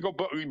 "Oh, we're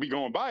gonna be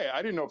going by it."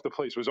 I didn't know if the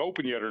place was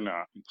open yet or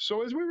not.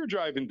 So as we were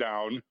driving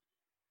down,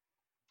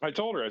 I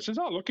told her, I says,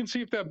 "Oh, look and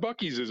see if that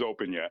Buc-ee's is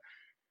open yet."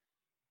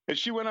 And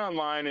she went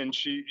online and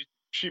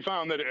she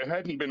found that it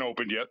hadn't been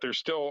opened yet. They're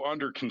still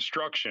under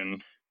construction.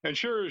 And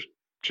sure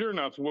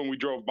enough, when we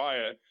drove by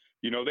it,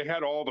 you know, they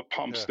had all the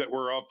pumps that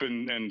were up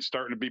and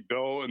starting to be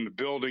built, and the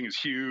building is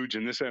huge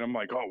and this, and I'm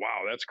like, "Oh,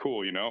 wow, that's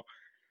cool," you know.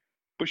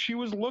 But she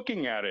was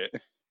looking at it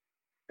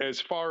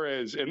as far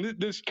as, and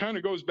this kind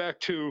of goes back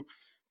to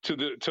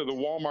the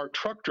Walmart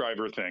truck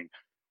driver thing.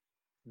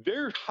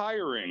 They're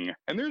hiring,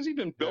 and there's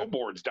even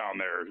billboards down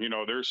there. You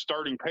know, their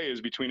starting pay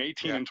is between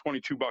 18 and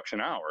 $22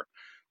 an hour.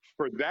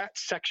 For that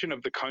section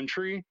of the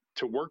country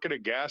to work at a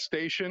gas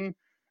station,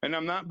 and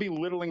I'm not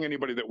belittling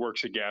anybody that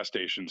works at gas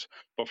stations,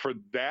 but for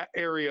that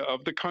area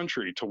of the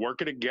country to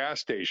work at a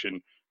gas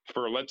station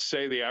for, let's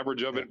say the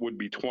average of it would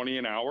be 20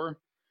 an hour,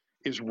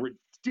 is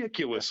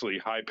ridiculously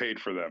high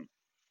paid for them.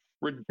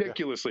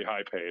 Ridiculously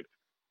high paid.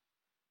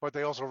 But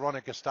they also run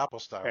it Gestapo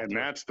style. And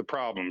that's the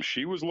problem.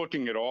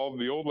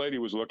 The old lady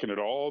was looking at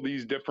all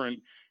these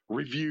different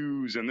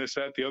reviews and this,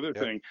 that, the other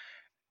thing.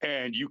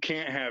 And you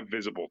can't have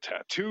visible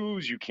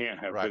tattoos. You can't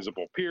have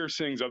visible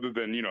piercings other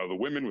than, you know, the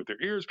women with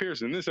their ears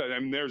pierced and this. I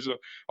mean, there's a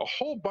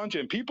whole bunch.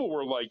 And people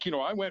were like, you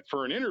know, I went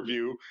for an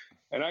interview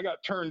and I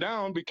got turned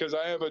down because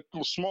I have a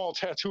small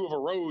tattoo of a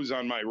rose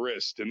on my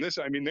wrist. And this,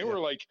 I mean, they were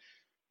like,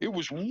 it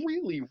was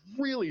really,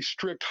 really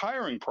strict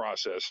hiring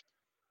process.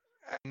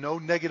 No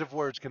negative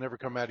words can ever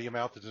come out of your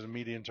mouth as an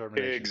immediate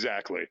termination.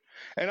 Exactly.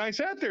 And I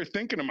sat there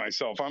thinking to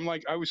myself, I'm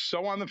like, I was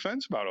so on the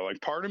fence about it.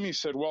 Like, part of me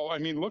said, well, I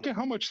mean, look at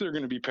how much they're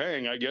going to be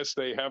paying. I guess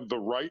they have the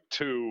right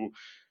to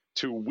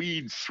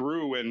weed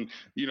through and,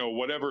 you know,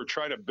 whatever,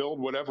 try to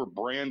build whatever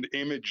brand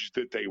image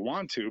that they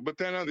want to. But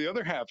then on the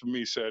other half of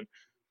me said,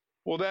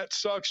 well, that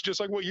sucks, just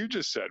like what you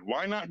just said.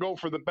 Why not go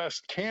for the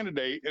best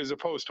candidate as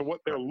opposed to what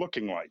they're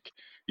looking like?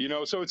 You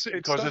know, so it's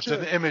because it's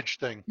an image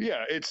thing.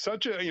 Yeah, it's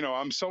such a, you know,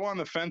 I'm so on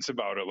the fence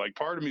about it. Like,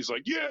 part of me is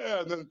like,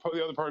 yeah, and then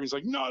the other part of me is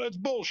like, no, that's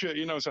bullshit,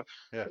 you know. So,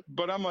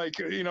 but I'm like,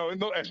 you know,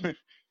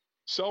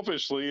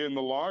 selfishly, in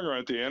the long run,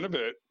 at the end of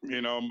it,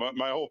 you know,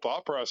 my whole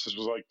thought process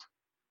was like,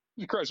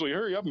 Christ, will you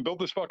hurry up and build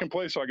this fucking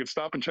place so I can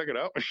stop and check it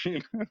out?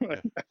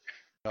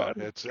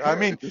 I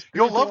mean,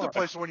 you'll love the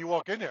place when you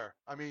walk in there.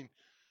 I mean,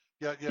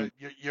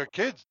 your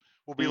kids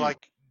will be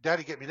like,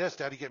 "Daddy, get me this.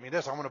 Daddy, get me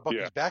this. I want a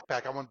Buc-ee's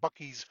backpack. I want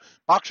Buc-ee's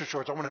boxer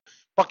shorts. I want a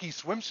Buc-ee's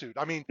swimsuit."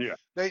 I mean,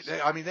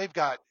 they've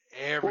got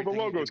everything. Well,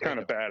 the logo's kind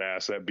of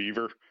badass. That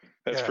beaver.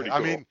 That's pretty cool.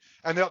 I mean,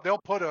 and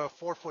they'll put a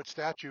 4-foot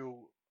statue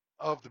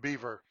of the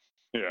beaver.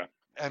 Yeah.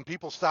 And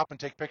people stop and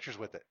take pictures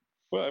with it.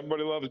 Well,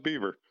 everybody loves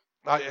beaver.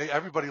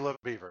 Everybody loves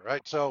beaver,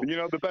 right? So, you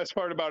know, the best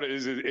part about it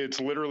is it's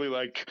literally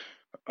like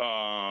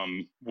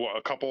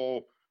a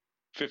couple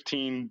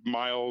 15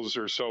 miles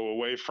or so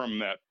away from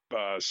that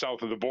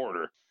south of the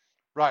border.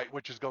 Right,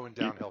 which is going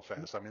downhill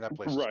fast. I mean, that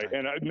place is Right,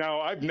 tanking. and now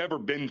I've never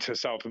been to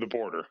south of the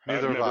border.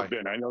 Neither I've have never I.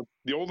 been. I know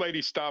the old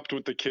lady stopped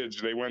with the kids.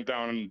 They went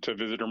down to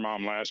visit her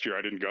mom last year.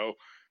 I didn't go,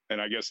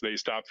 and I guess they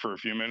stopped for a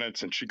few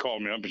minutes. And she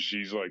called me up, and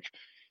she's like,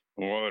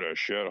 "What a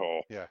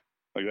shithole! Yeah.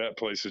 Like that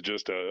place is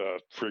just a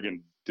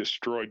friggin'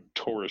 destroyed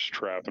tourist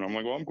trap." And I'm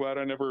like, "Well, I'm glad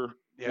I never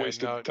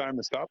wasted the time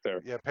to stop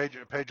there." Yeah,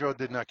 Pedro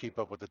did not keep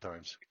up with the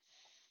times.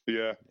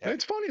 Yeah, and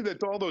it's funny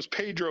that all those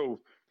Pedro.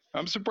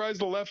 I'm surprised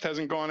the left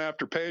hasn't gone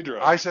after Pedro.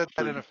 I said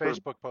that in a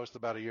Facebook post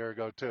about a year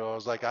ago too. I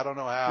was like, I don't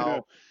know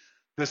how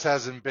this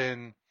hasn't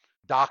been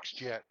doxxed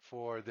yet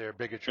for their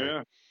bigotry.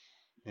 Yeah.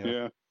 You know?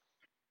 Yeah.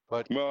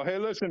 But well, hey,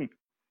 listen,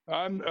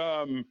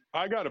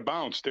 I got to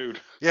bounce,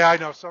 dude. Yeah, I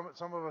know. Some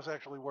of us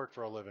actually work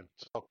for a living.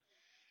 So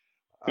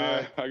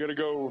yeah, I got to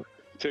go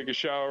take a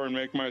shower and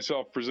make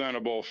myself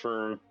presentable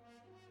for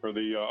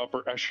the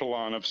upper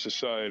echelon of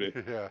society.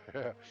 Yeah,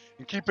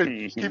 and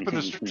keeping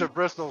the streets of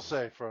Bristol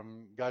safe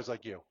from guys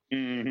like you.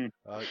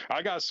 Mm-hmm.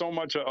 I got so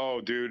much.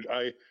 Dude,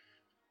 I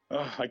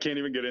can't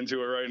even get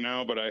into it right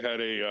now. But I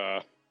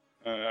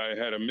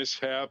had a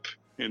mishap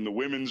in the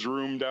women's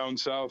room down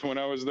south when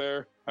I was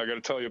there. I got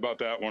to tell you about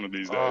that one of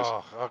these days.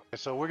 Oh, okay.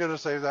 So we're gonna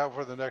save that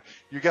for the next.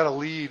 You got to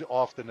lead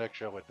off the next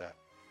show with that.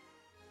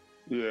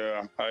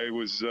 Yeah,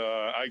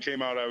 I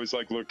came out, I was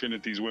like looking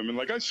at these women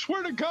like, I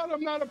swear to God,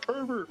 I'm not a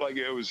pervert. Like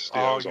it was.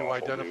 Oh, was you awful,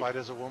 identified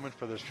dude. as a woman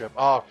for this trip.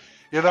 Oh,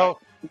 you know.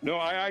 No,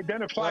 I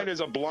identified as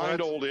a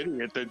blind old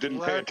idiot that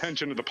didn't pay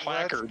attention to the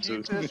placards.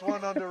 Let's keep this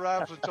one under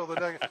wraps until the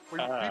next.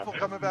 People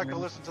coming back to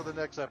listen to the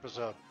next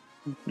episode.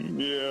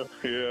 Yeah.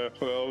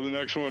 Well, the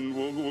next one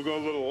we'll go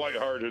a little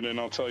lighthearted, and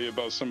I'll tell you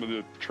about some of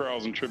the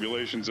trials and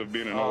tribulations of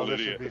being an old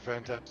this idiot. would be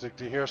fantastic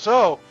to hear.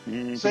 So,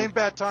 same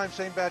bad time,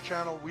 same bad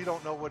channel. We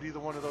don't know what either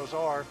one of those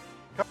are.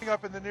 Coming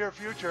up in the near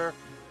future,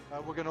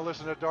 we're going to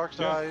listen to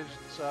Darkseid's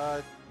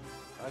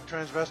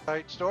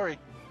transvestite story.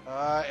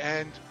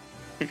 And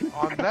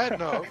on that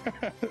note,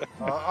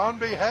 on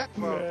behalf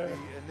of the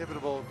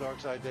inimitable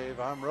Darkseid Dave,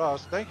 I'm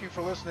Russ. Thank you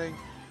for listening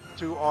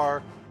to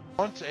our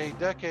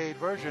once-a-decade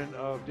version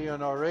of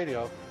DNR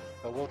Radio.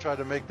 We'll try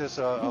to make this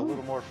a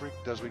little more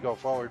frequent as we go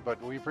forward,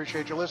 but we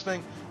appreciate you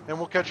listening, and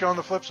we'll catch you on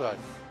the flip side.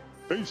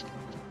 Peace.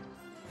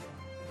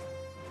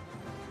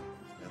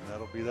 And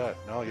that'll be that.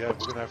 No, yeah, we're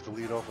going to have to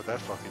lead off with that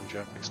fucking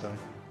gem next time.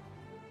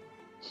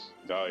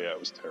 Oh, yeah, it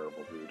was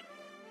terrible, dude.